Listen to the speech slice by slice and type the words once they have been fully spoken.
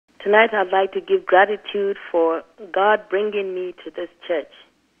Tonight I'd like to give gratitude for God bringing me to this church,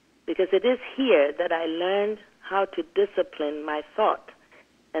 because it is here that I learned how to discipline my thought.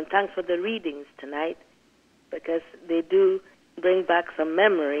 And thanks for the readings tonight, because they do bring back some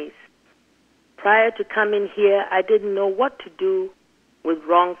memories. Prior to coming here, I didn't know what to do with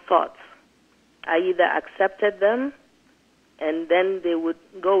wrong thoughts. I either accepted them, and then they would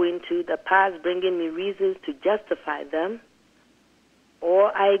go into the past, bringing me reasons to justify them,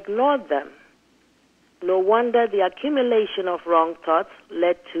 or I ignored them. No wonder the accumulation of wrong thoughts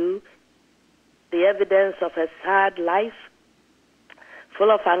led to the evidence of a sad life,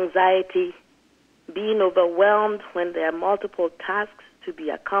 full of anxiety, being overwhelmed when there are multiple tasks to be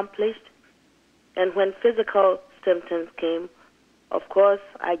accomplished, and when physical symptoms came, of course,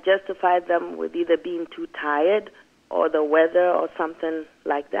 I justified them with either being too tired or the weather or something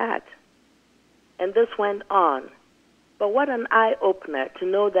like that. And this went on. But what an eye-opener to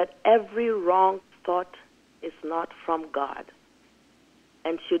know that every wrong thought is not from God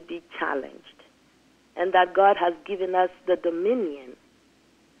and should be challenged, and that God has given us the dominion.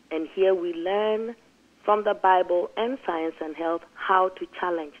 And here we learn from the Bible and science and health how to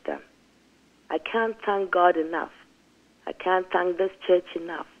challenge them. I can't thank God enough. I can't thank this church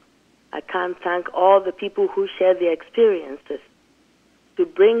enough. I can't thank all the people who share their experiences to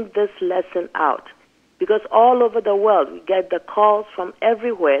bring this lesson out. Because all over the world, we get the calls from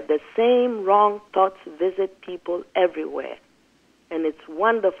everywhere. The same wrong thoughts visit people everywhere. And it's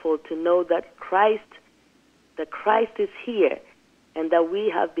wonderful to know that the Christ is here, and that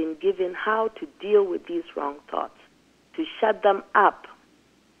we have been given how to deal with these wrong thoughts, to shut them up,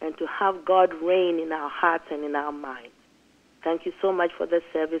 and to have God reign in our hearts and in our minds. Thank you so much for this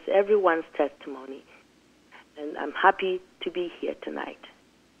service, everyone's testimony. And I'm happy to be here tonight.